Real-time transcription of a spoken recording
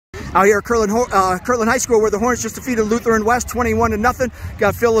Out here at Kirtland High School, where the Hornets just defeated Lutheran West 21-0.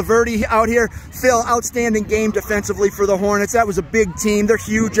 Got Phil LaVerde out here. Phil, outstanding game defensively for the Hornets. That was a big team. They're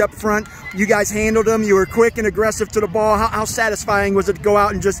huge up front. You guys handled them. You were quick and aggressive to the ball. How satisfying was it to go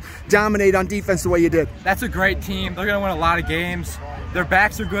out and just dominate on defense the way you did? That's a great team. They're going to win a lot of games. Their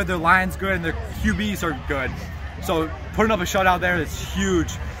backs are good, their line's good, and their QBs are good. So putting up a shutout there is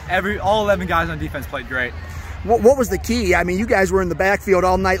huge. All 11 guys on defense played great. What was the key? I mean, you guys were in the backfield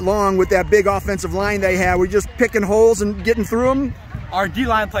all night long with that big offensive line they had. Were you just picking holes and getting through them? Our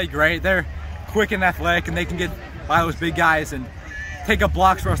D-line played great. They're quick and athletic, and they can get by those big guys and take up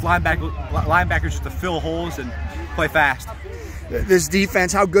blocks for us linebackers just to fill holes and play fast. This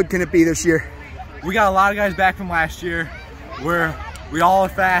defense, how good can it be this year? We got a lot of guys back from last year. We all are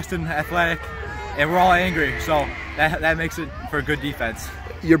fast and athletic, and we're all angry, so that makes it for a good defense.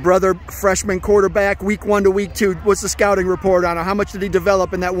 Your brother, freshman quarterback, week 1 to week 2. What's the scouting report on him? How much did he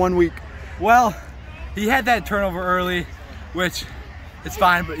develop in that 1 week? Well, he had that turnover early, which it's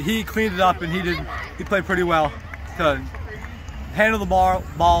fine, but he cleaned it up and he played pretty well to handle the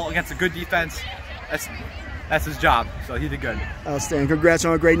ball against a good defense. That's his job, so he did good. Outstanding. Congrats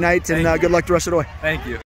on a great night, and good luck the rest of the way. Thank you.